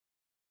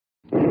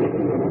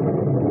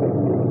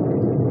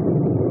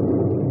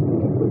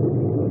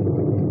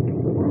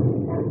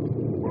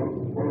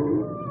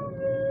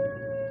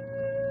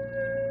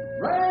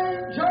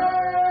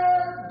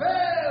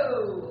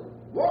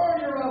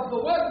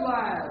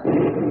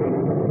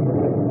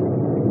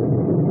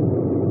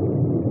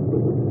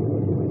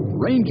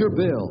Ranger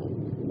Bill,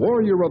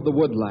 warrior of the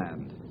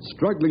woodland,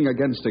 struggling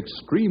against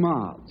extreme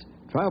odds,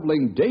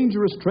 traveling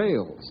dangerous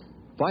trails,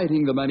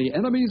 fighting the many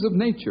enemies of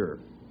nature.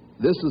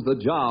 This is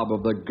the job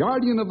of the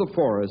guardian of the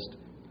forest,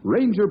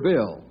 Ranger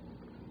Bill.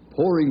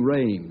 Pouring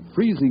rain,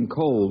 freezing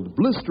cold,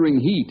 blistering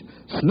heat,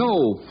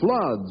 snow,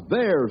 floods,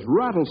 bears,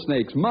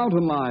 rattlesnakes,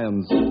 mountain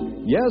lions.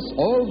 Yes,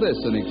 all this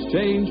in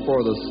exchange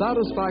for the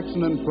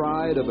satisfaction and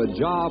pride of a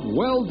job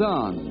well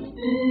done.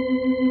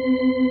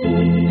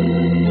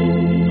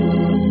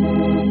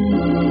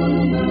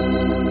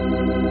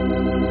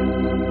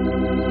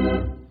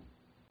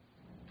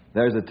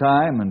 There's a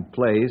time and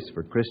place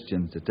for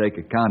Christians to take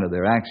account of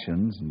their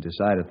actions and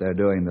decide if they're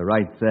doing the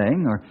right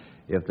thing or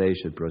if they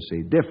should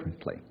proceed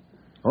differently.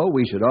 Oh,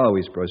 we should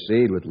always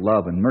proceed with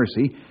love and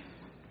mercy,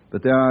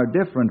 but there are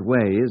different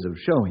ways of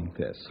showing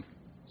this.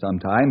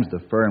 Sometimes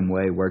the firm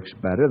way works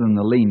better than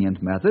the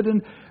lenient method,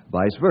 and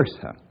vice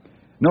versa.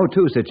 No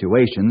two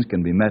situations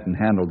can be met and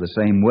handled the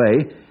same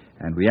way,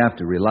 and we have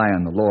to rely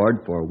on the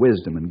Lord for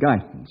wisdom and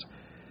guidance.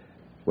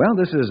 Well,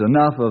 this is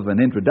enough of an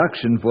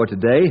introduction for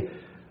today.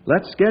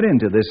 Let's get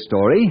into this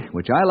story,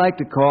 which I like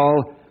to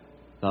call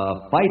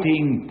The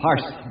Fighting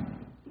Parson.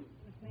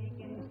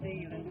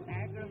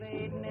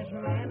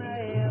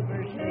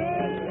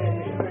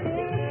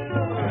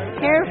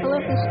 Careful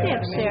of the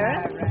steps,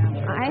 Sarah.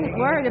 I ain't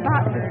worried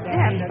about the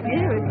steps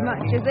near as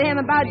much as I am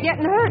about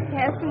getting hurt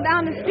passing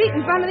down the street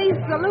in front of these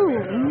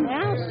saloons.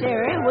 Now,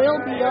 Sarah,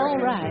 we'll be all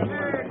right.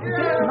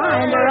 Just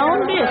mind our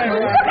own business.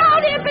 Look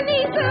out,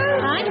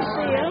 Ebenezer! I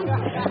see him.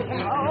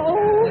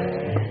 Oh,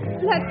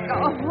 let's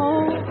go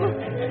home.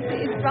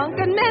 These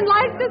drunken men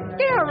like to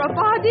scare a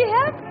body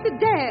half to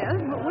death.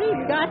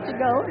 We've got to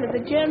go to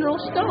the general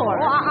store.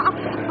 Oh,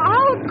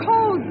 I'll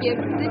call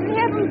Gibson and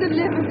have him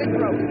deliver the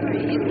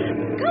groceries.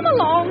 Come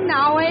along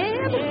now,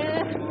 Ed.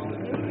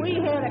 If we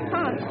had a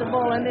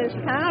constable in this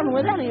town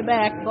with any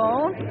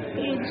backbone,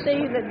 he'd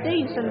see that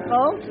decent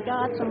folks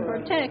got some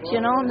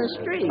protection on the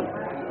street.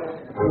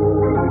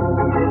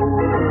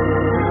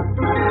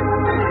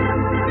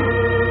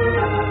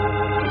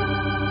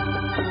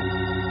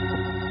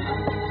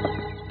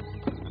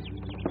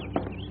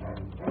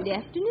 Good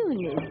afternoon,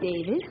 Miss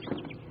Davis.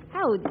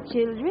 How are the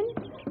children?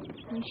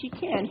 She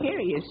can't hear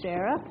you,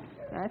 Sarah.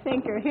 I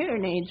think her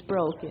hearing aid's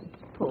broken.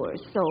 Poor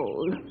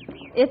soul.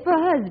 If her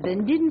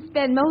husband didn't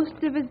spend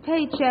most of his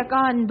paycheck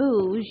on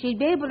booze, she'd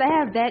be able to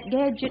have that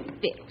gadget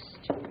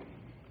fixed.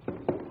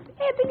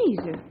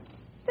 Ebenezer,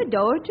 the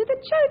door to the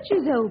church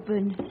is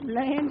open.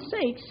 Land's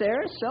sake,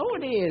 Sarah, so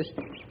it is.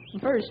 The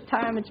first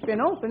time it's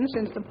been open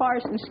since the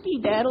parson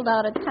ski-daddled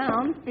out of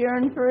town,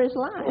 fearing for his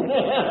life.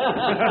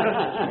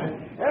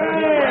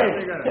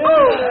 Hey,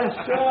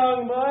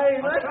 strong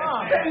boy.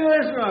 Take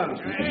this one.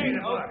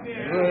 Oh,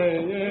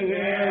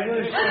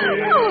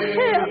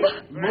 Hep.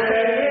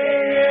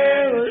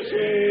 Bring the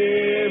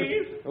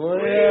sheep. We'll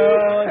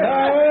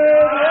have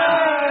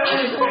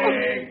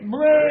it.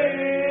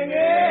 Bring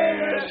in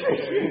the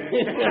sheep.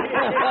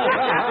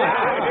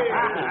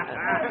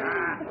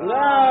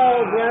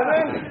 Now,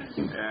 Brother.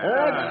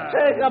 Let's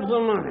take up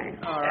the money.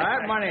 All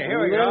right, money.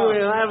 Here we then go.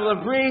 We'll have the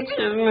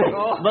preaching,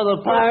 but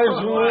the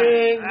parson we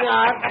ain't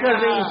got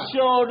because he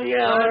showed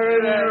yeller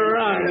in the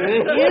run.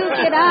 You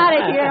get out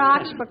of here,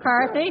 Ox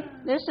McCarthy.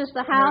 This is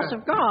the house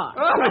of God.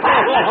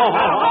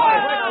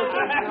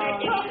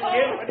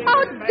 How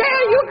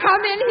dare you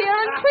come in here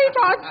and treat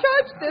our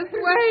church this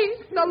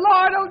way? The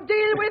Lord will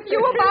deal with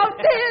you about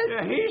this.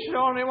 Yeah, he's the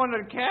only one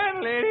that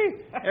can,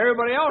 lady.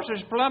 Everybody else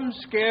is plumb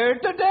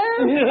scared to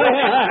death.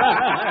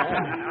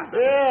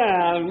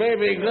 Yeah,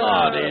 maybe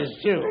God is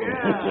too.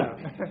 Yeah.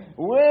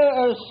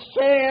 We're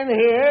staying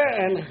here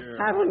and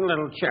having a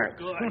little church.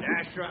 Good,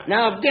 that's right.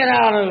 Now get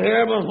out of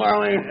here before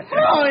we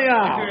throw you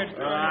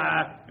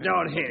out.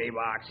 Don't hit him,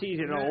 Ox. He's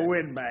an old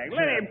windbag.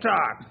 Let him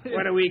talk.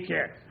 What do we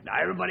care? Now,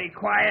 everybody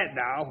quiet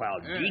now while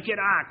Deacon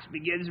Ox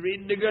begins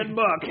reading the good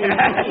book. You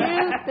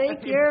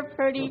think you're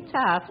pretty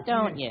tough,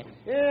 don't you?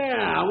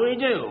 Yeah, we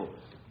do.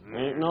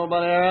 Ain't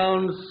nobody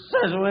around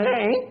says we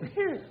ain't.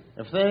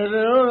 If they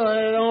do,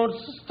 they don't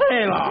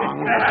stay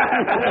long.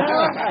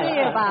 We'll see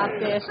about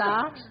this,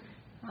 Ox.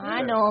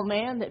 I know a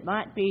man that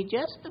might be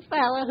just the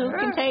fella who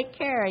can take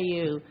care of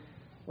you.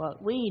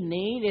 What we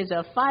need is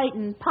a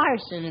fighting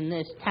parson in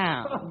this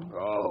town.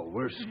 Oh,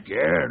 we're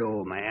scared,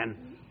 old man.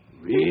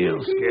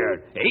 Real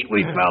scared. Ain't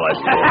we, fellas?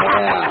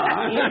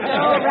 You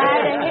go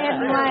right ahead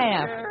and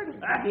laugh,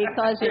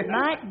 because it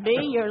might be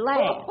your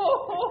last.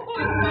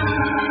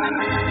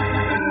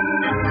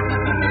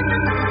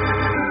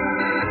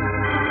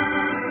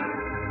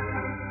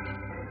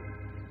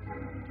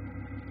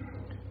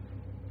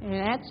 And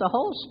that's the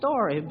whole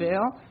story,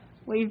 Bill.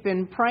 We've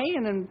been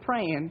praying and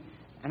praying,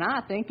 and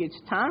I think it's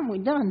time we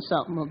done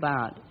something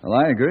about it. Well,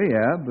 I agree,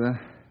 Ab.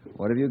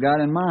 What have you got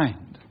in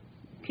mind?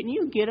 can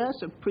you get us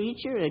a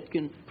preacher that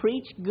can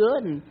preach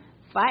good and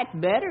fight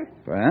better?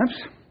 Perhaps.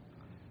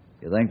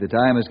 You think the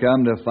time has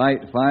come to fight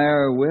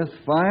fire with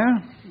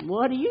fire?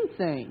 What do you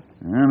think?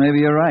 Maybe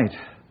you're right.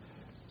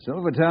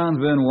 Silvertown's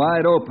been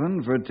wide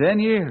open for 10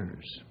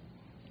 years.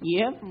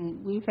 Yep,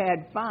 and we've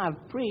had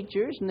 5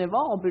 preachers, and they've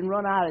all been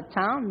run out of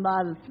town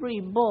by the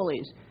 3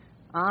 bullies,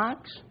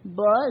 Ox,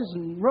 Buzz,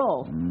 and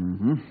Rolf.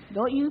 Mm-hmm.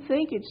 Don't you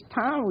think it's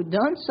time we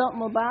done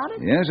something about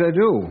it? Yes, I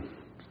do.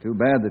 It's too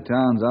bad the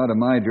town's out of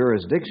my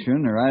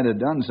jurisdiction, or I'd have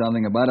done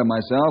something about it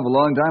myself a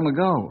long time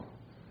ago.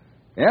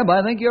 Yep,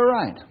 I think you're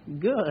right.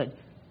 Good.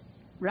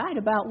 Right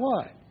about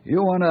what?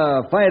 You want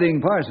a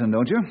fighting parson,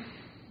 don't you?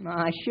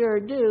 I sure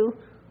do.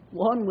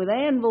 One with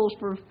anvils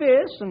for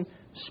fists and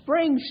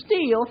spring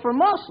steel for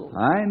muscles.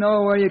 I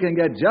know where you can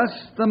get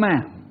just the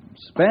man.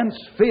 Spence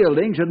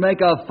Fielding should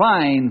make a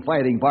fine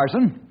fighting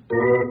parson.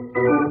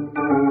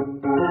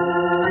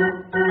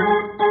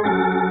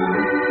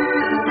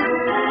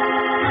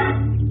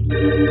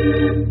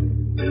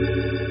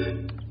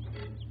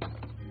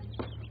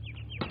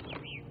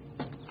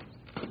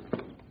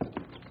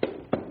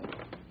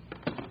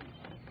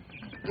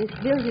 This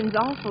building's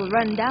awful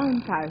run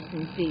down,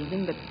 Parson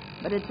Fielding,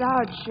 but it's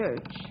our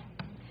church.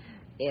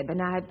 Eb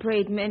and I have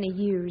prayed many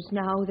years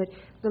now that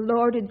the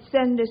Lord would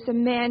send us a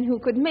man who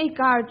could make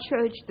our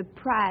church the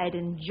pride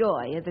and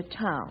joy of the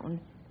town.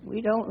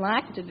 We don't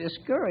like to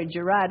discourage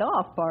you right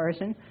off,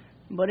 Parson,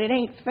 but it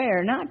ain't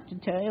fair not to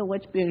tell you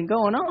what's been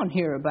going on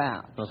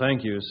hereabouts. Well,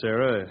 thank you,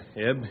 Sarah.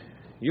 Eb,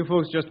 you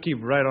folks just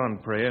keep right on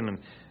praying, and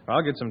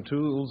I'll get some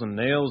tools and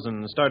nails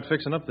and start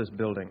fixing up this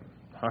building.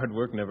 Hard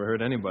work never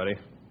hurt anybody.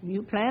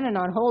 You planning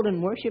on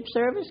holding worship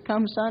service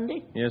come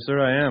Sunday? Yes, sir,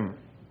 I am.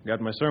 Got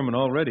my sermon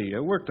all ready. I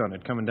worked on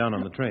it coming down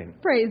on the train.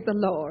 Praise the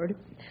Lord.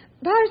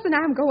 Parson,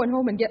 I'm going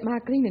home and get my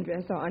cleaning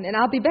dress on, and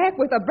I'll be back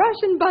with a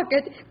brush and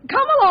bucket.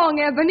 Come along,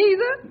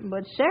 Ebenezer.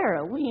 But,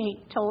 Sarah, we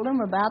ain't told him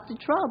about the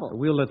trouble.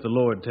 We'll let the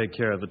Lord take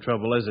care of the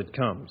trouble as it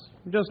comes,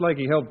 just like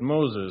he helped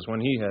Moses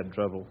when he had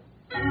trouble.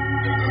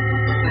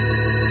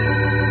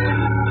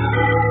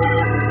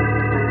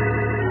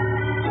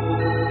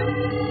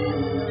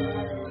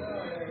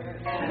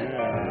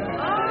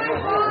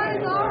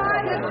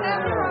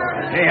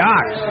 Hey,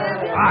 Ox,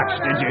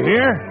 did you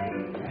hear?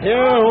 Hear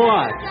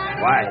what?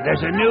 Why,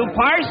 there's a new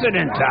parson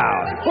in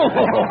town.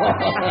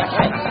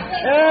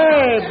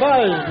 Hey,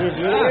 Buzz, did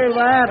you hear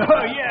that?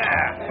 Oh,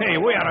 yeah. Hey,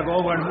 we ought to go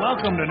over and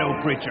welcome the new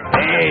preacher.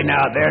 Hey,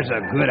 now, there's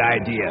a good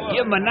idea.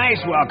 Give him a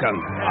nice welcome.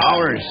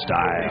 Our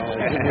style.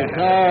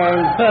 Tar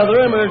and feather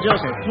him or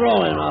just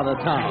throw him out of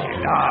town?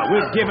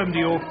 We'll give him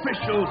the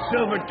official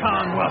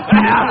Silvertown welcome.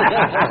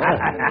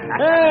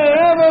 Hey,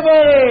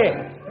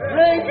 everybody!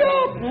 Drink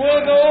up!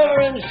 We'll go over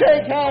and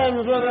shake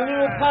hands with the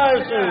new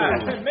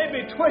parson.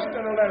 Maybe twist it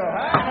a little,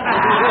 huh?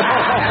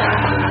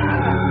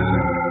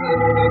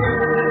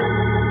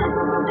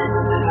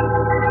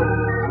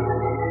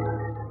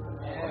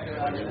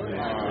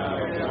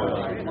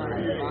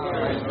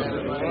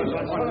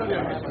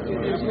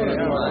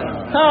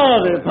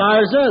 Howdy,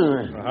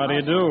 Parson. How do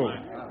you do?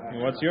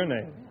 What's your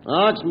name?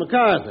 Ox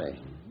McCarthy.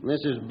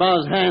 This is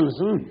Buzz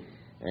Hanson.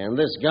 And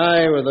this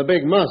guy with the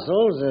big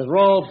muscles is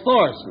Rolf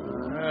Thorson.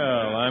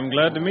 Well, I'm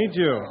glad to meet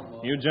you.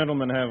 You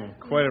gentlemen have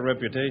quite a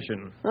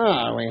reputation.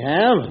 Ah, we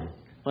have.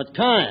 What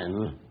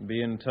kind?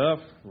 Being tough,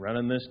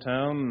 running this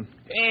town.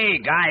 Hey,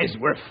 guys,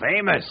 we're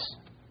famous.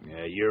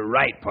 You're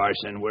right,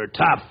 Parson. We're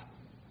tough.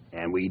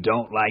 And we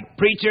don't like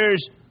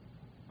preachers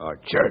or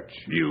church.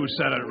 You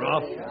said it,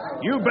 Rolf.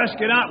 You best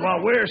get out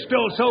while we're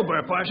still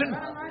sober, Parson.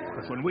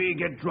 Because when we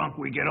get drunk,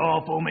 we get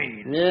awful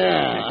mean.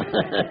 Yeah.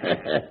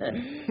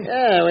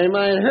 Yeah, we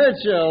might hurt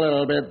you a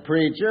little bit,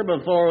 preacher,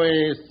 before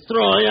we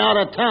throw you out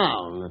of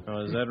town.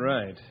 Oh, is that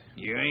right?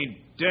 You ain't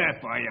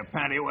deaf, are you,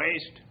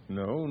 Pantywaist?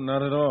 No,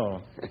 not at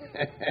all.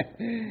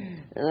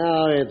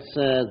 Now, it's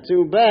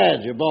too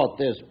bad you bought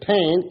this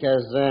paint,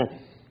 because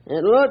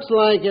it looks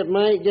like it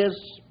might get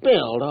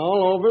spilled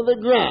all over the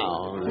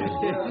ground.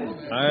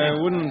 I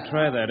wouldn't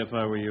try that if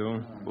I were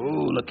you. Oh,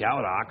 look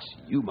out, Ox.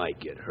 You might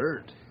get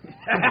hurt.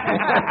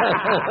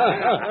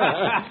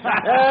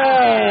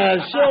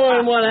 Show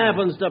him what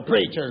happens to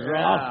preachers,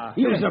 Rolf.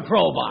 Use a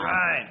crowbar.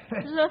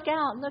 Right. Look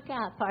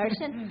out,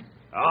 Parson.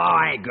 Oh,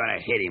 I ain't gonna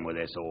hit him with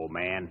this, old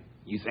man.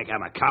 You think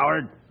I'm a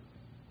coward?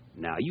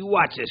 Now, you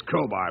watch this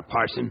crowbar,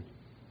 Parson.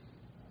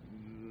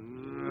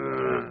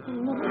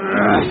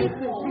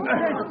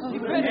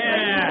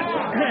 Yeah.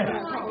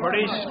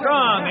 Pretty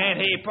strong, ain't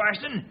he,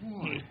 Parson?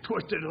 He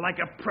twisted it like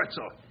a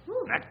pretzel.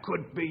 That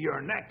could be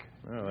your neck.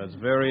 Well, that's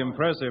very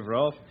impressive,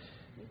 Rolf.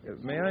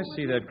 May I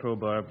see that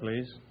crowbar,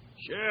 please?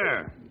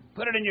 Sure.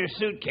 Put it in your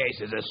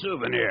suitcase as a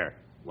souvenir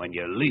when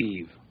you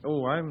leave.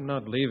 Oh, I'm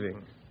not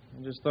leaving.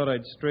 I just thought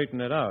I'd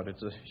straighten it out.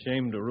 It's a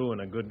shame to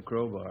ruin a good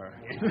crowbar.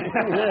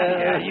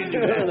 Yeah, you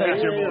do that,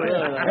 that's your boy.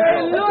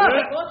 Hey, look!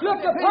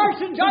 Look, the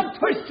Parson's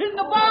untwisting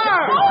the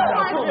bar!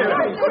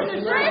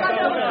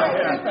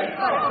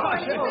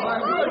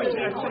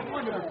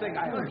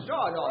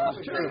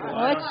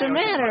 What's the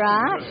matter,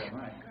 Ox?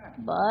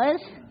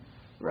 Buzz?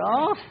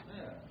 Rolf?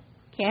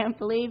 can't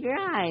believe your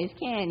eyes,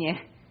 can you?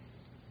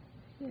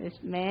 This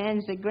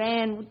man's the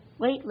grand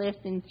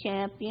weightlifting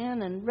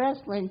champion and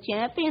wrestling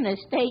champion at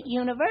State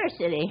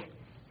University.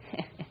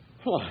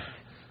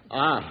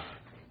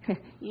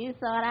 You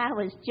thought I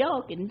was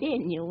joking,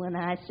 didn't you, when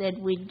I said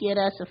we'd get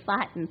us a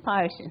fighting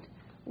parson?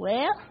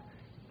 Well,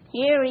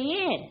 here he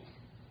is.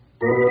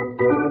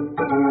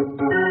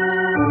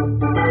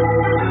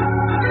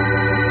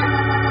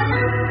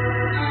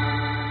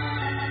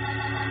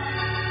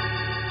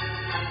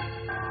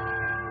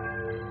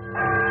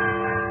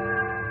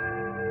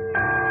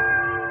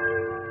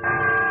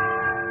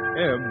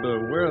 Eb,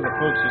 where are the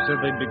folks who said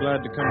they'd be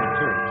glad to come to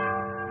church?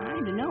 I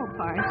don't know,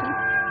 Parson.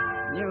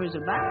 There was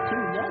about 2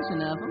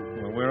 dozen of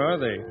them. Well, where are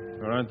they?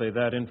 Or aren't they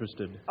that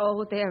interested?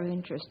 Oh, they're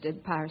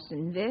interested,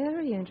 Parson.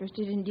 Very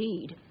interested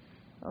indeed.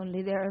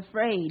 Only they're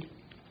afraid.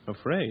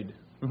 Afraid?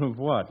 Of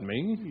what,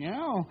 me?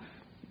 No.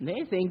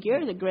 They think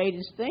you're the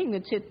greatest thing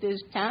that's hit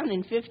this town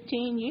in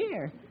 15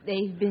 years.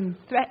 They've been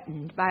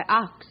threatened by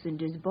Ox and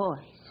his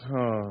boys.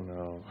 Oh,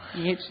 no.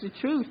 It's the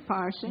truth,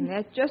 Parson. And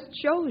that just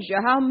shows you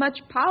how much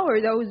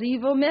power those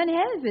evil men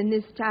have in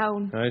this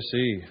town. I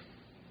see.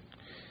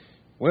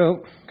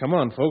 Well, come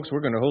on, folks.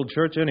 We're going to hold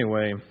church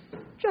anyway.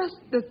 Just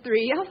the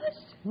 3 of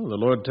us? Well, the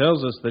Lord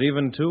tells us that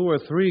even 2 or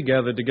 3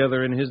 gathered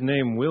together in His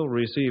name will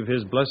receive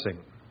His blessing.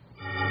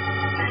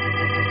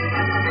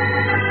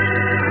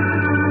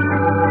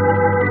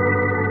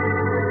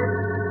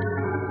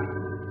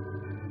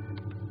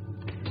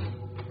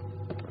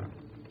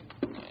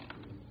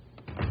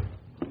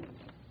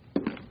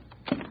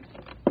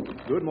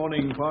 Good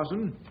morning,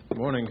 Parson.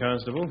 Morning,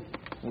 Constable.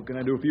 What can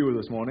I do for you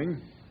this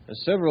morning?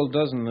 Several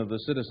dozen of the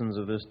citizens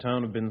of this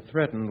town have been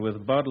threatened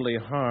with bodily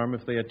harm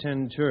if they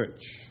attend church.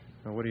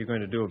 Now, what are you going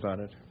to do about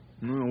it?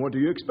 What do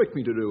you expect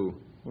me to do?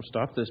 Well,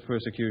 stop this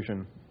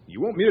persecution. You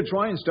want me to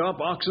try and stop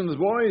Oxen's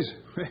boys?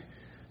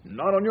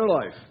 Not on your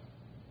life.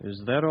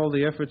 Is that all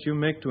the effort you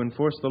make to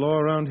enforce the law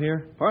around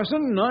here?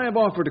 Parson, I have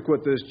offered to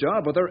quit this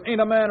job, but there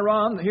ain't a man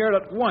around here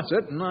that wants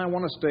it, and I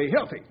want to stay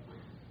healthy.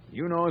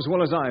 You know as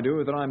well as I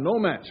do that I'm no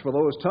match for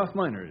those tough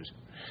miners.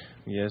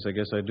 Yes, I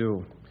guess I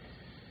do.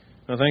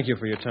 Well, thank you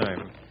for your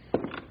time.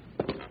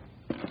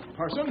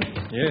 Parson?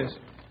 Yes?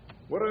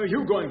 What are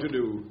you going to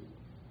do?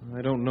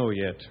 I don't know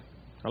yet.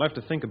 I'll have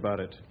to think about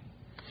it.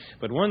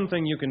 But one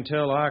thing you can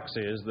tell Ox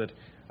is that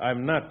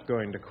I'm not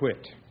going to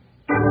quit.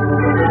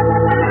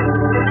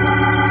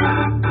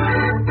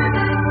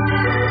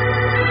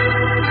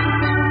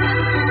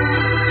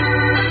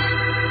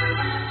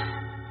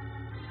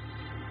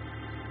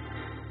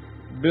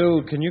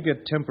 Bill, can you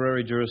get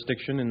temporary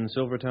jurisdiction in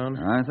Silvertown?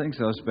 I think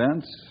so,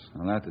 Spence.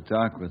 I'll have to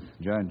talk with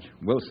Judge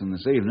Wilson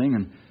this evening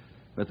and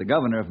with the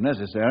governor if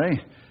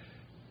necessary.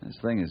 This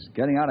thing is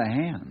getting out of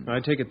hand. I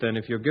take it then,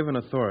 if you're given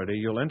authority,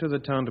 you'll enter the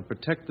town to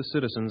protect the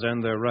citizens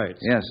and their rights.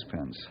 Yes,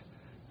 Spence.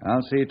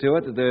 I'll see to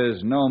it that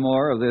there's no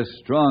more of this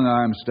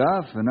strong-arm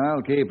stuff, and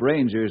I'll keep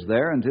rangers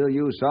there until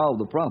you solve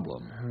the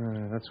problem.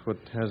 That's what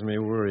has me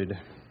worried.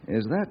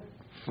 Is that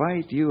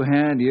fight you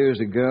had years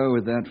ago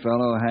with that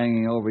fellow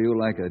hanging over you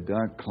like a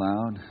dark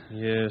cloud?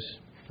 Yes.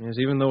 Yes,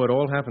 even though it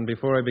all happened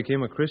before I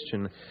became a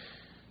Christian,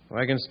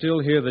 I can still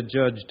hear the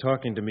judge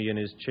talking to me in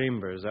his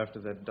chambers after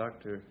that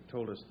doctor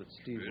told us that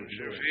Steve was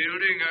Mr. dead.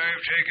 Fielding,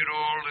 I've taken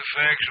all the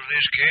facts of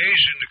this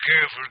case into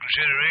careful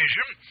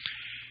consideration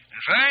and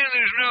find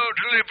there's no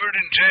deliberate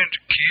intent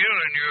to kill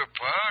on your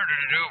part or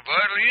to do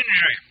bodily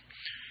injury.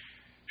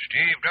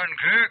 Steve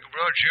Dunkirk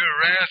brought your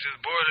wrath to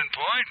the boiling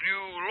point, and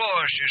you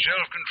lost your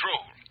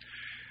self-control.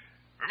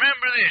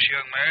 Remember this,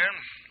 young man.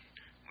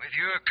 With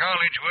your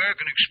college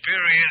work and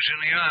experience in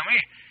the Army,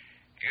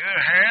 your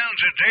hands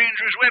are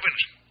dangerous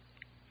weapons.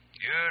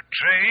 You're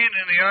trained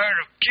in the art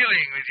of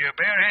killing with your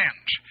bare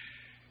hands.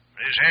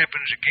 If this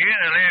happens again,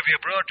 I'll have you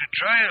brought to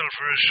trial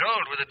for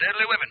assault with a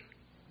deadly weapon.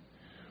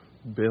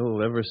 Bill,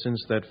 ever since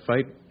that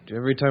fight,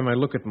 every time I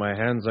look at my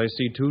hands, I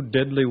see 2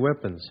 deadly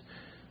weapons.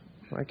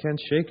 I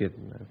can't shake it.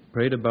 I've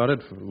prayed about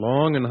it for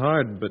long and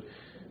hard, but,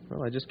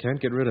 well, I just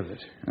can't get rid of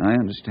it. I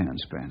understand,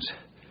 Spence.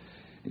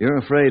 You're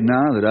afraid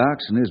now that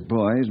Ox and his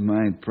boys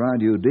might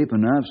prod you deep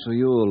enough so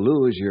you'll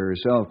lose your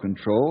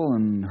self-control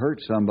and hurt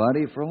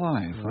somebody for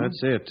life. Well,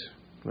 that's it.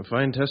 A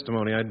fine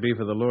testimony I'd be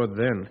for the Lord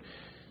then.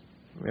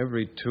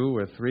 Every 2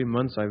 or 3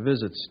 months I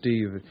visit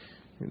Steve.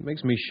 It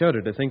makes me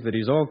shudder to think that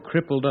he's all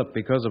crippled up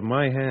because of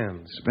my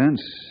hands. Spence,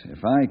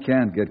 if I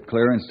can't get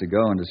clearance to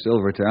go into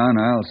Silvertown,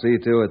 I'll see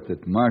to it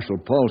that Marshal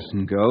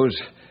Polson goes.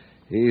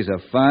 He's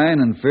a fine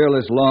and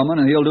fearless lawman,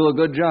 and he'll do a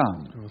good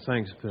job. Well,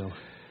 thanks, Bill.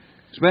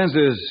 Spence,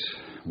 there's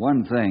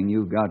one thing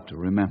you've got to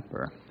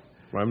remember.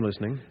 I'm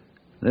listening.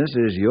 This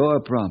is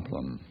your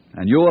problem,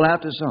 and you'll have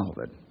to solve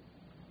it.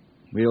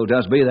 We'll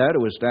just be there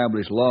to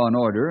establish law and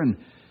order and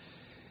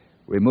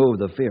remove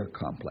the fear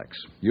complex.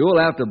 You'll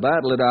have to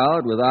battle it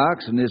out with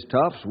Ox and his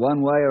toughs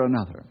one way or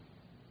another.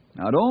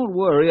 Now, don't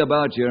worry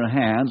about your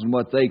hands and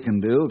what they can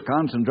do.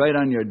 Concentrate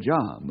on your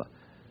job.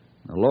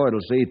 The Lord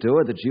will see to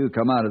it that you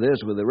come out of this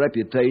with a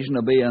reputation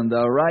of being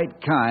the right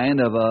kind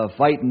of a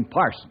fighting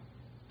parson.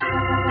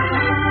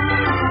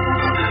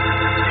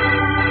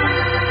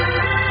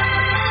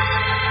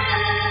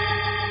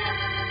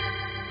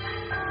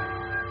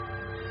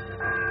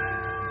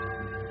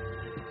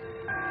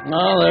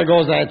 Oh, there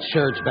goes that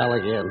church bell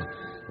again.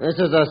 This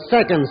is the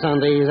second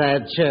Sunday he's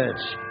had church.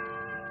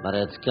 But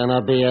it's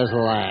gonna be his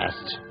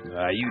last.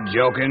 Are you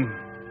joking?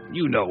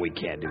 You know we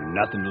can't do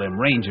nothing till them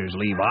Rangers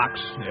leave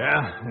Ox.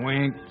 Yeah, we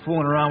ain't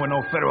fooling around with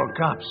no federal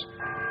cops.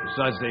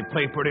 Besides, they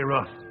play pretty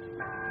rough.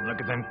 Look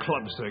at them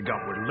clubs they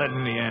got with lead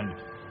in the end.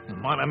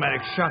 And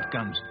automatic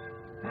shotguns.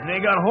 And they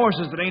got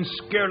horses that ain't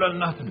scared of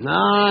nothing. No,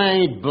 I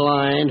ain't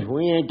blind.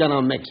 We ain't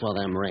gonna mix with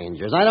them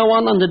Rangers. I don't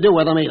want nothing to do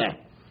with them either.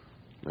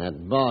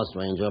 That boss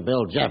ranger,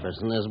 Bill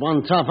Jefferson, is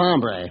one tough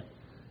hombre.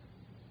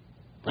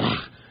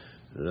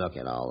 Look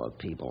at all the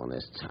people in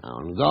this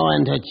town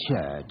going to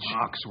church.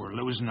 Ox, we're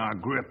losing our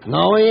grip.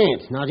 No, we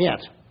ain't. Not yet.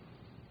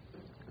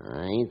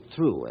 I ain't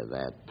through with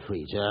that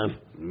preacher.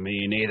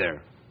 Me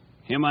neither.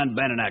 Him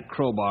unbending that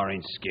crowbar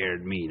ain't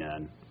scared me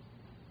none.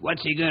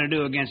 What's he gonna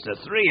do against the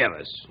three of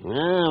us?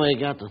 Well, we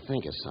got to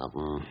think of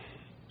something.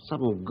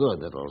 Something good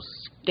that'll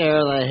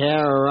scare the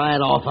hair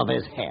right off of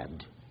his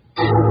head.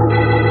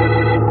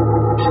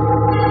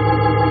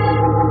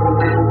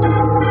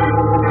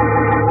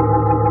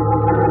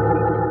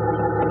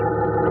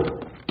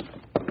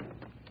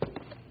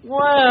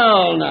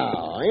 Well,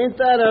 now, ain't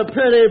that a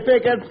pretty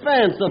picket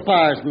fence the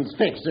parson's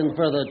fixing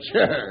for the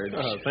church?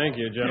 Oh, thank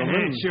you, gentlemen.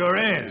 It sure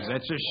is.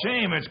 It's a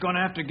shame it's going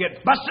to have to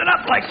get busted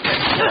up like this.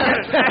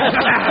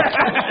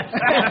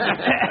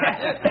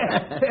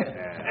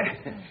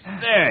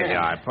 There you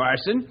are,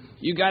 Parson.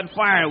 You got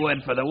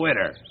firewood for the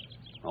winter.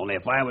 Only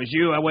if I was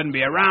you, I wouldn't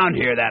be around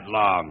here that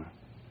long.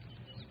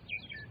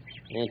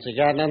 Ain't you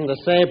got nothing to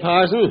say,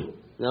 Parson?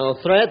 No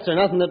threats or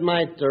nothing that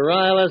might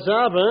rile us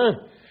up,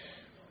 huh?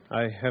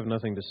 I have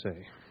nothing to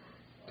say.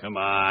 Come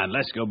on,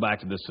 let's go back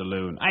to the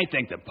saloon. I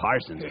think the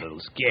parson's a little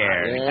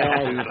scared.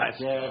 Let's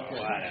go.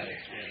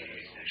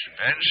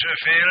 Spencer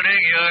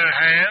Fielding, your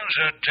hands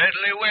are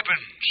deadly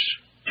weapons.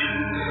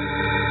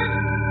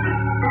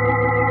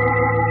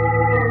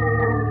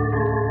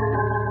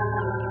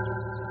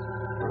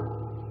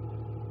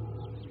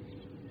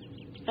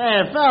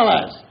 Hey,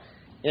 fellas.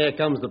 Here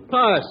comes the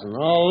parson,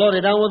 all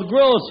loaded down with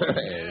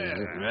groceries.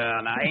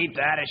 Well, now, ain't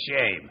that a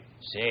shame?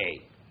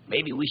 Say,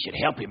 maybe we should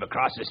help him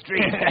across the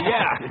street.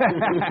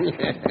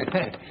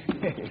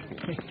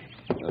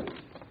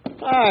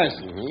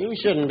 Parson, you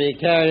shouldn't be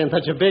carrying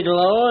such a big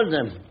load.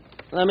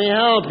 Let me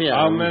help you.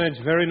 I'll manage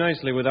very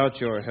nicely without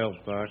your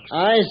help, Ox.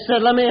 I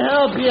said let me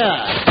help you.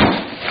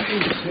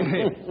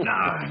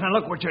 Now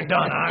look what you've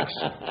done, Ox.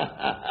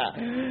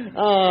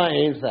 Oh,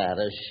 ain't that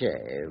a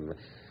shame?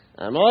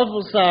 I'm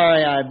awful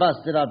sorry I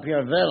busted up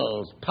your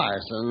victuals,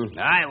 Parson.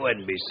 I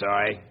wouldn't be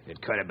sorry. It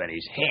could have been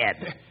his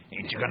head.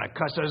 Ain't you going to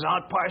cuss us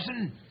out,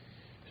 Parson?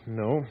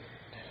 No.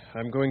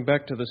 I'm going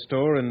back to the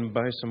store and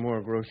buy some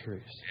more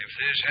groceries. If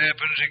this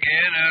happens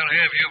again, I'll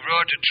have you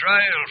brought to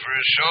trial for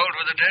assault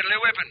with a deadly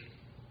weapon.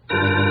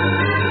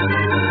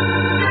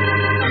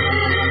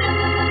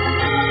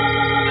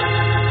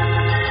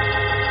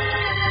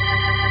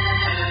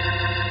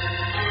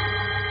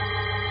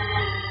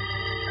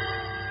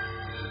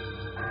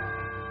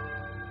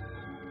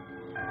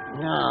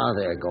 Oh,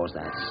 there goes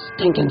that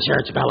stinking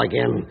church bell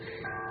again.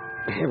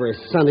 Every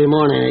Sunday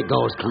morning it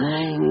goes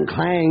clang,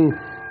 clang.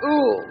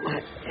 Ooh, my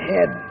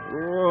head.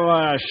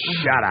 Oh,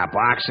 shut up,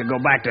 Ox, and go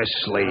back to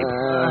sleep.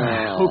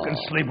 Who can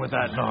sleep with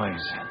that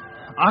noise?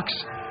 Ox,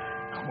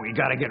 we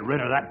got to get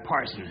rid of that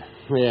parson.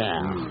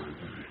 Yeah,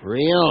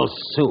 real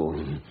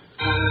soon.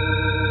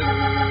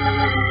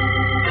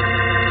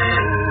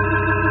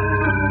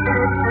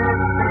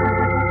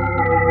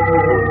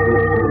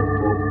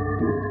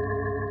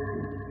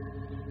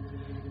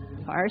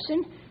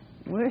 Parson,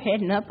 we're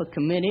heading up a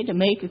committee to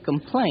make a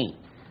complaint.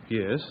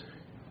 Yes?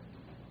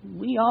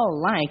 We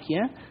all like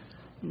you,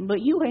 but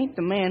you ain't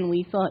the man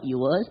we thought you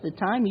was the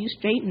time you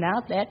straightened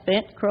out that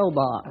bent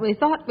crowbar. We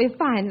thought we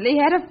finally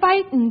had a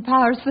fighting,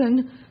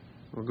 Parson.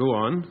 Well, go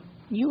on.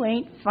 You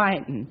ain't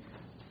fighting.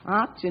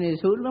 Ox and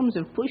his hoodlums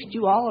have pushed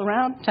you all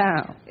around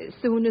town. As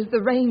soon as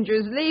the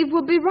Rangers leave,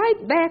 we'll be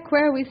right back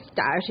where we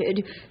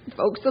started.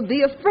 Folks will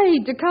be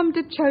afraid to come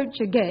to church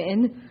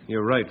again.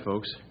 You're right,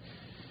 folks.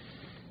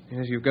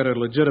 Yes, you've got a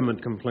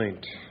legitimate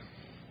complaint.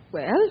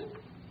 Well,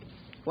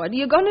 what are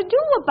you going to do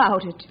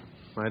about it?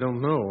 I don't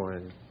know. I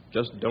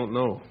just don't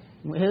know.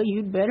 Well,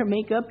 you'd better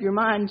make up your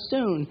mind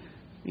soon.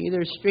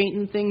 Either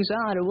straighten things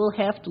out or we'll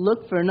have to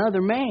look for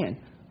another man.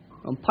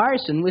 A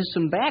parson with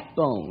some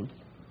backbone.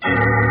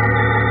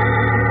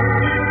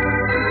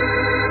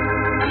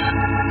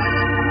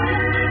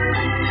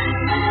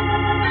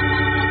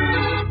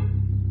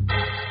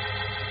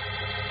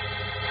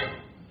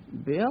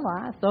 Bill,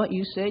 I thought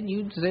you said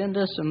you'd send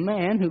us a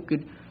man who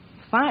could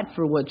fight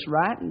for what's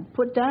right and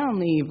put down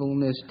the evil in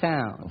this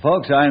town.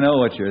 Folks, I know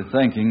what you're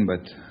thinking, but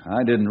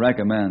I didn't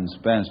recommend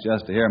Spence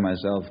just to hear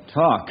myself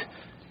talk.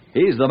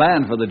 He's the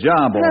man for the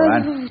job, all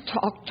right.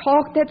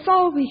 Talk, that's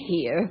all we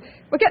hear.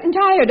 We're getting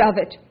tired of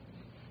it.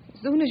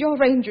 As soon as your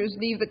Rangers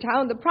leave the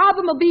town, the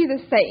problem will be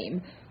the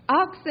same.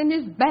 Ox and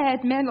his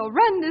bad men will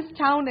run this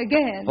town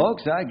again.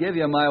 Folks, I give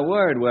you my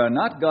word, we're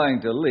not going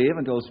to leave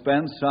until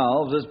Spence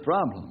solves his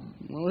problem.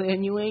 Well,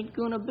 then you ain't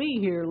going to be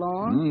here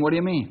long. What do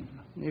you mean?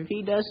 If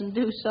he doesn't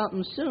do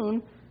something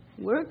soon,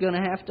 we're going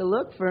to have to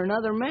look for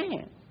another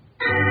man.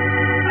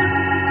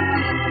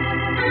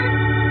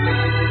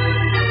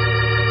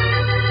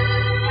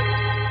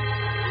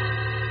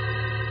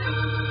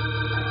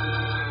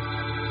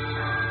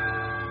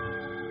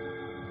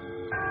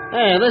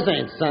 Hey, this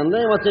ain't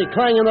Sunday. What's he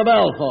clanging the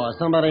bell for?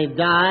 Somebody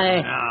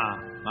die? Nah,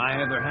 I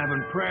hear they're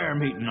having prayer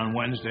meeting on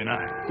Wednesday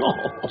night.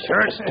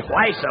 Church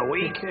twice a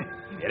week?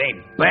 It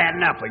ain't bad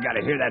enough we got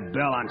to hear that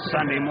bell on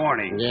Sunday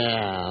morning.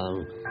 Yeah.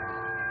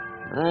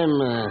 I'm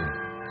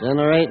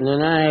generating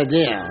an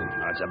idea.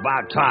 It's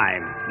about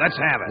time. Let's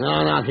have it.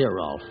 No, not here,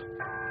 Rolf.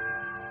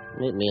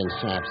 Meet me in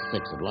Shaft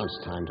 6 at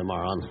lunchtime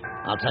tomorrow, and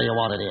I'll tell you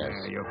what it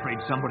is. You're afraid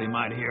somebody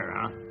might hear,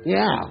 huh?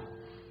 Yeah.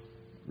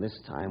 This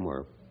time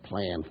we're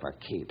playing for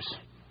keeps.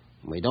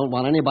 We don't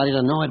want anybody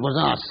to know it was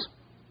us.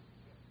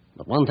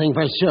 But one thing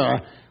for sure,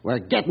 we're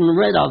getting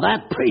rid of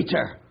that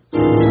preacher.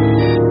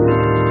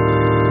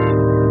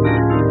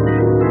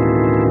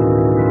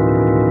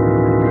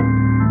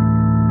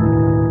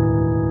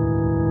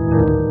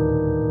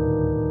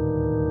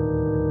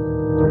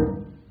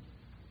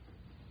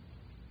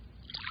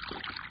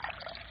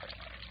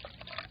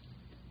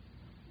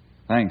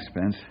 Thanks,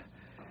 Spence.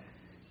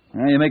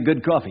 You make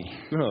good coffee.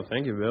 Oh,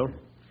 thank you, Bill.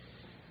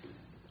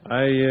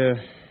 I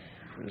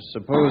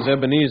suppose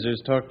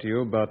Ebenezer's talked to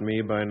you about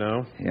me by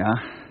now. Yeah.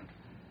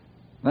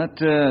 But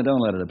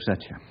don't let it upset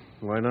you.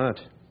 Why not?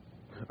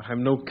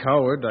 I'm no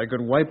coward. I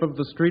could wipe up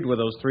the street with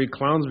those 3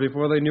 clowns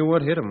before they knew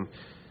what hit them.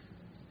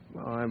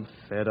 Oh, I'm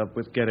fed up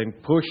with getting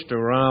pushed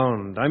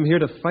around. I'm here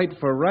to fight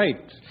for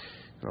right.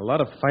 And a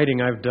lot of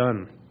fighting I've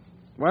done.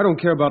 Well, I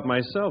don't care about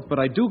myself, but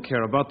I do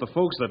care about the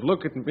folks that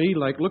look to me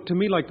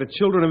like the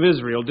children of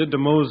Israel did to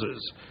Moses.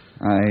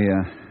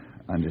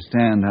 I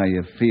understand how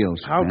you feel,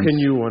 Spence. How can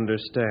you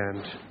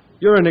understand?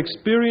 You're an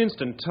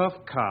experienced and tough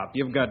cop.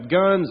 You've got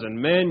guns and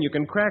men. You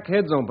can crack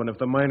heads open if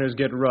the miners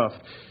get rough.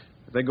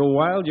 If they go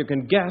wild, you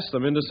can gas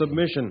them into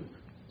submission.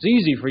 It's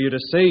easy for you to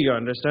say you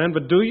understand,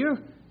 but do you?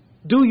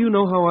 Do you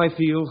know how I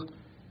feel?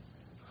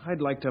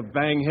 I'd like to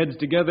bang heads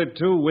together,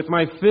 too, with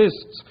my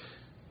fists.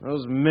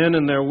 Those men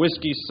and their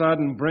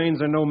whiskey-sodden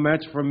brains are no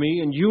match for me,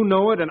 and you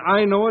know it, and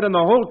I know it, and the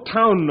whole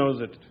town knows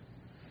it.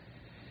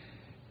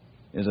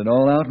 Is it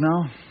all out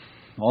now?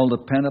 All the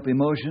pent-up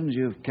emotions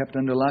you've kept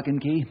under lock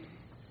and key?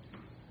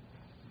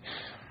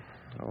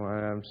 Oh,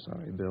 I'm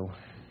sorry, Bill.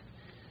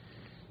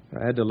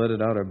 I had to let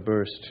it out or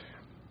burst.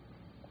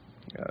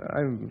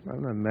 I'm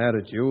not mad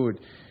at you,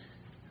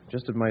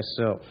 just at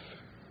myself.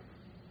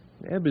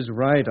 Eb is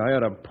right. I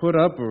ought to put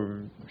up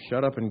or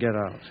shut up and get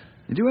out.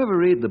 Did you ever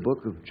read the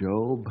book of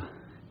Job?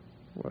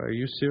 Well, are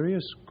you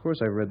serious? Of course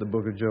I've read the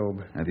book of Job.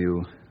 Have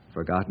you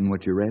forgotten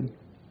what you read?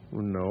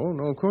 Well,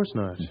 no, of course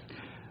not.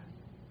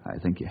 I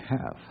think you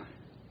have.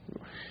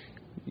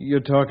 You're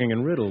talking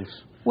in riddles.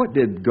 What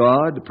did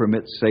God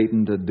permit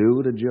Satan to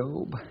do to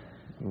Job?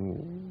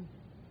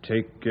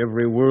 Take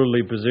every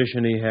worldly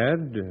position he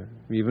had,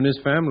 even his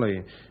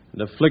family,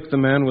 and afflict the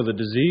man with a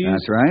disease.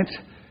 That's right.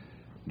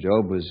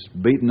 Job was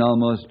beaten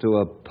almost to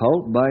a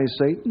pulp by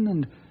Satan,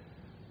 and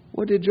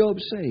what did Job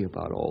say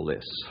about all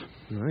this?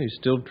 Well, he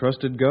still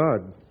trusted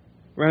God.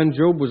 And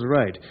Job was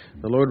right.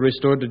 The Lord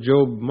restored to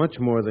Job much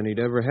more than he'd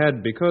ever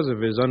had because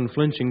of his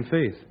unflinching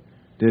faith.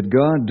 Did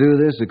God do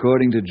this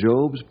according to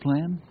Job's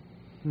plan?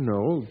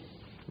 No.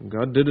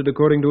 God did it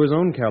according to his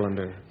own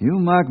calendar. You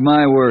mark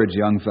my words,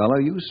 young fellow.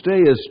 You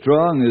stay as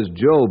strong as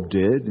Job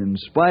did, in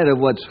spite of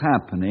what's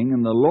happening,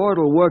 and the Lord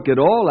will work it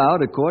all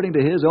out according to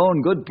his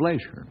own good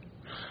pleasure.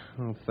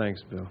 Oh,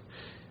 thanks, Bill.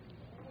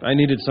 I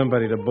needed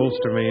somebody to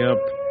bolster me up.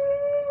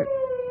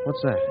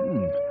 What's that?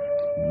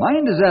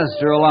 Mine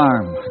disaster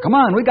alarm. Come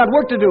on, we got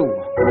work to do.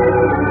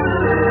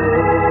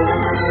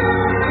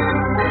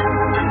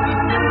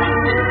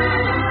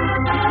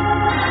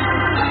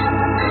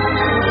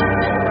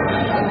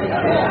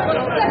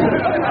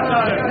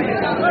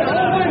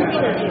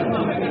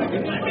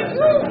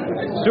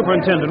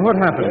 Superintendent, what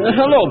happened?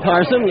 Hello,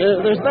 Parson.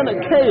 There's been a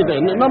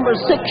cave-in, number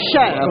 6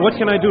 shaft. What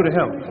can I do to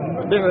help?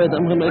 Bury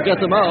them when they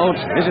get them out.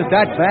 Is it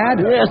that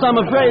bad? Yes,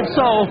 I'm afraid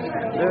so.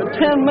 There are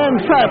 10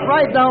 men trapped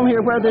right down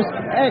here where this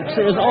X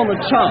is on the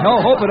chop. No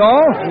hope at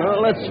all?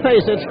 Well, let's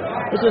face it,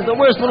 this is the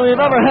worst one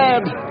we've ever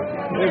had.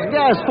 There's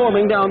gas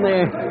forming down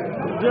there.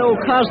 Joe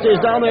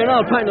Costa's down there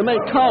now trying to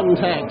make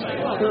contact.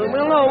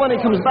 We'll know when he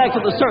comes back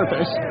to the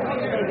surface.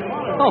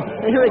 Oh,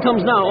 here he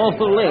comes now, off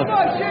the lift.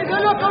 Oh, jeez,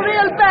 they look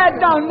real bad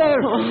down there.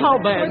 Oh, how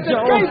bad,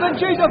 Joe? The cave-in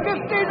trees are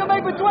 15 or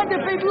maybe 20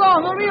 feet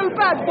long. A real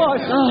bad,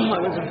 boss. Oh,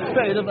 I was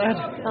afraid of that.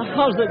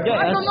 How's the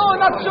gas? I don't know,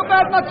 not so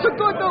bad, not so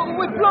good.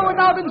 We're blowing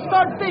out and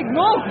start big,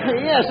 no?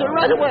 Yes,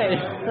 right away.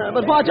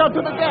 But watch out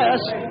for the gas.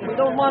 We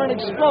don't want an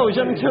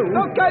explosion, too.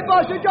 Okay,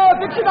 boss, Joe,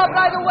 fix it up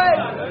right away.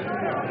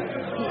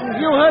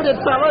 You heard it,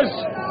 fellas.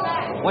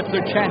 What's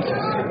their chances?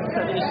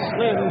 Pretty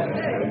slim.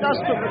 The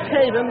dust from the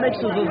cave-in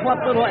mixes with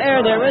what little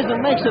air there is and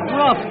makes it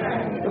rough.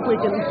 If we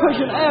can push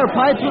an air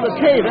pipe through the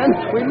cave-in,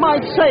 we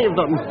might save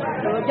them.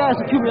 The gas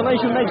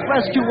accumulation makes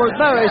rescue work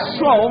very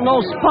slow,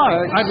 no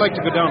sparks. I'd like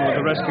to go down with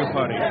the rescue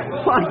party.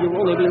 Why, you'll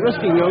only be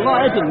risking your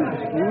life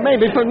and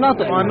maybe for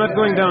nothing. Oh, I'm not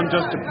going down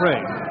just to pray.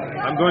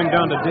 I'm going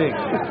down to dig.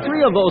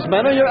 3 of those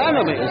men are your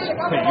enemies.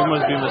 Hey, you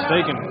must be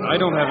mistaken.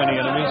 I don't have any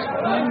enemies.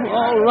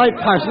 All right,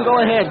 Parson, go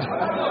ahead.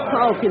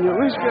 How can you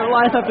risk your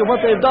life after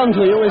what they've done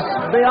to you is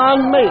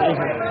beyond me.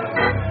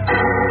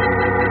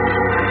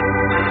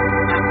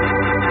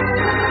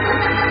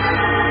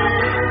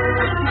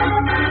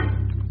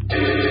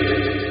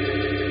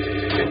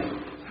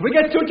 We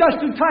get you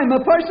just in time,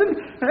 Parson.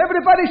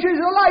 Everybody she's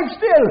alive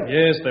still.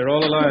 Yes, they're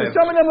all alive.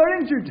 Some of them are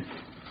injured.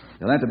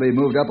 They'll have to be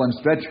moved up on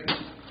stretchers.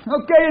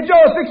 Okay,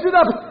 Joe, fix it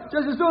up.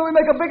 Just as soon as we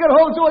make a bigger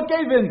hole so it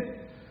cave in.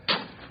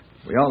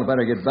 We all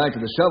better get back to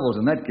the shovels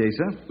in that case,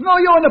 huh?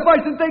 No, you and the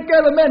Parson take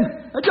care of the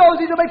men.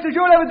 Josie to make sure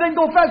everything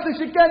go fast as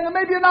she can. And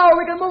maybe an hour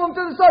we can move them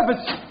to the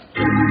surface.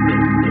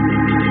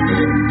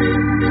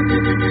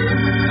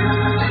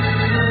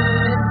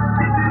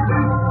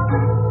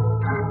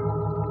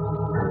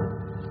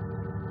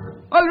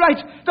 All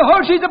right, the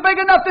hole she's big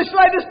enough to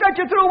slide the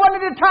stretcher through one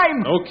at a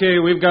time. Okay,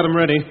 we've got them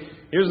ready.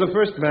 Here's the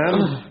first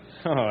man.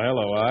 Oh,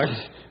 hello, Ox.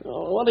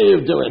 Oh, what are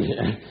you doing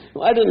here?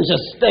 Why didn't you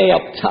stay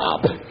up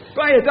top?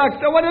 Quiet, Ox.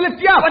 I want to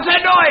lift you up. What's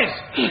that noise?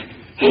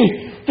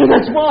 Hey,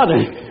 that's water.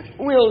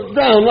 We'll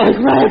down like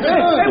rats. Hey,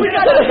 we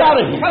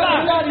got it. Come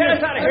on, get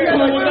us out of here.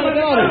 Come on, we got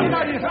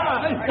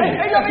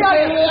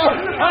it.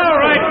 All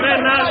right,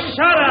 men, now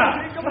shut up.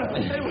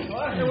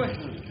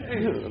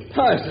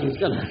 Parson's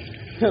gonna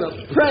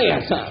pray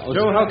us out.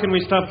 Joe, how can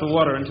we stop the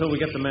water until we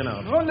get the men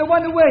out? Only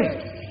one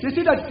way. You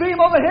see that beam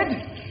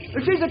overhead?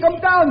 If she's to come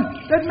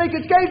down, that'd make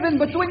it cave in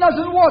between us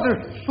and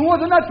water. The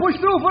water not push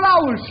through for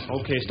hours.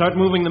 Okay, start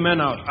moving the men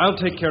out. I'll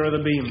take care of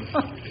the beam.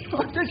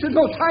 This is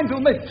no time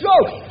to make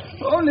jokes.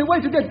 The only way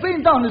to get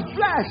beam down is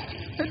blast.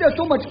 There's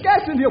too much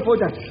gas in here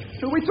for that.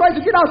 We try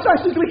to get out as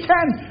fast as we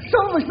can.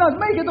 Some of us not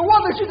make it. The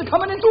water she's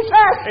coming in too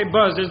fast. Hey,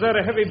 Buzz, is that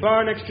a heavy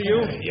bar next to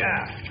you?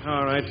 Yeah.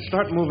 All right,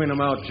 start moving them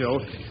out, Joe.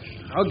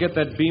 I'll get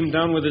that beam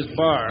down with this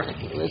bar.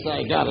 This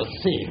I gotta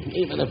see,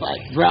 even if I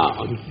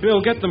drown. Bill,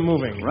 get them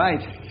moving.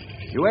 Right.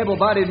 You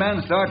able-bodied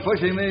men start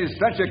pushing these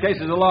stretcher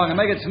cases along and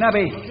make it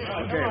snappy.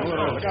 Okay, move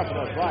it. Look out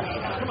for those rocks.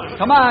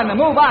 Come on,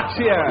 move Ox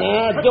here.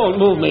 Don't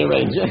move me,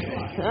 Ranger.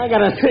 I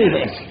gotta see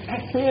this.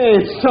 He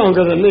ain't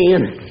stronger than me,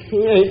 and he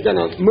ain't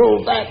gonna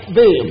move that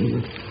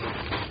beam.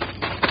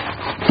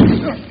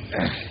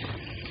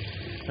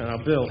 Now,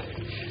 Bill,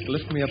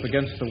 lift me up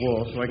against the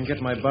wall so I can get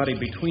my body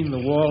between the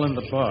wall and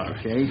the bar.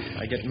 Okay.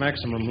 I get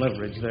maximum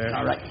leverage there.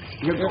 All right,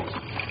 here goes.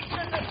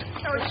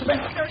 That's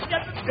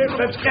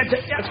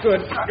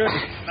good. Good.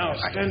 Now,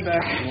 stand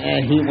back.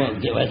 He won't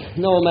do it.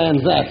 No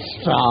man's that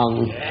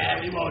strong. Yeah,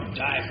 we won't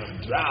die from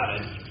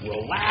drowning.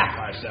 We'll laugh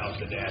ourselves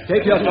to death.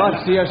 Take your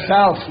thoughts to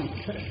yourself.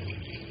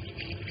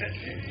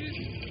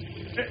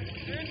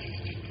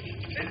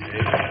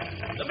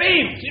 The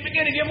beam! She's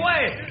beginning to give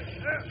way.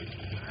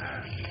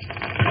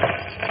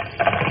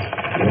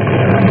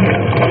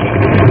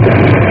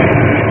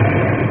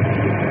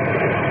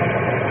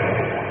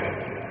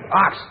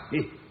 Ox,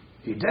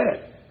 he did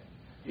it.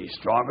 He's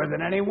stronger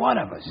than any one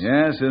of us.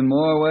 Yes, in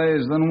more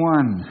ways than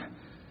one.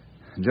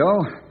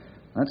 Joe,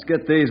 let's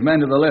get these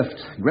men to the lift.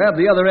 Grab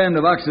the other end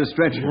of Ox's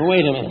stretcher.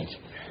 Wait a minute.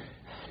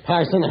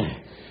 Parson,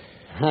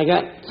 I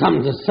got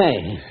something to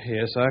say.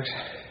 Yes, Ox?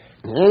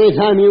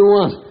 Anytime you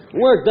want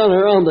work done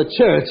around the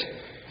church,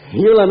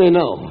 you let me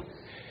know.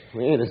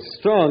 We ain't as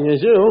strong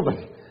as you,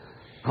 but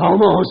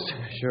almost.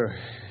 Sure.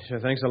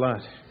 Thanks a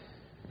lot.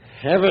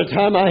 Every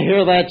time I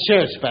hear that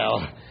church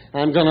bell,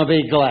 I'm going to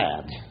be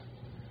glad.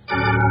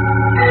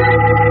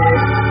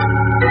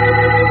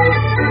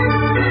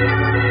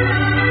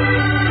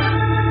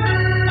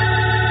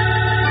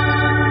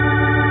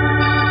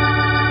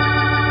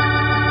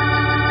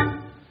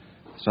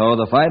 So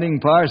the fighting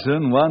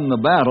parson won the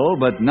battle,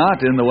 but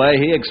not in the way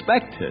he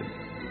expected.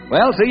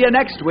 Well, see you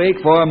next week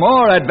for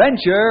more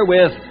adventure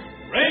with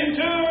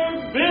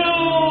Ranger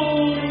Bill!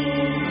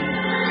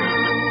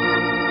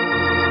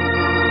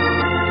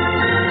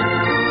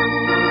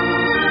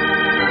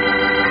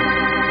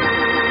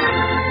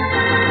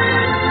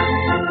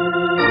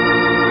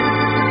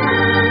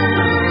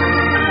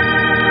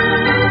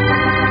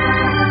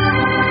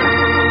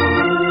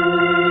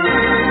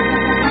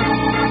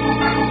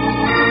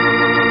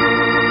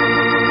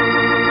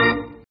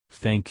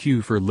 Thank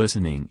you for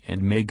listening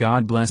and may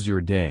God bless your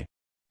day.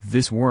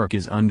 This work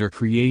is under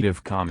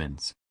Creative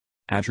Commons.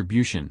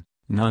 Attribution,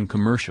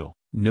 non-commercial,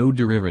 no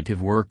derivative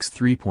works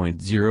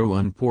 3.0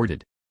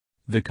 unported.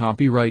 The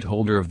copyright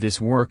holder of this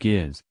work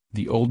is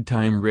the Old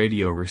Time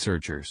Radio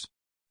Researchers.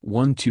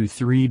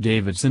 123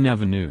 Davidson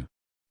Avenue,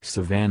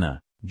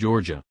 Savannah,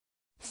 Georgia.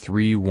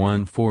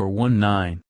 31419.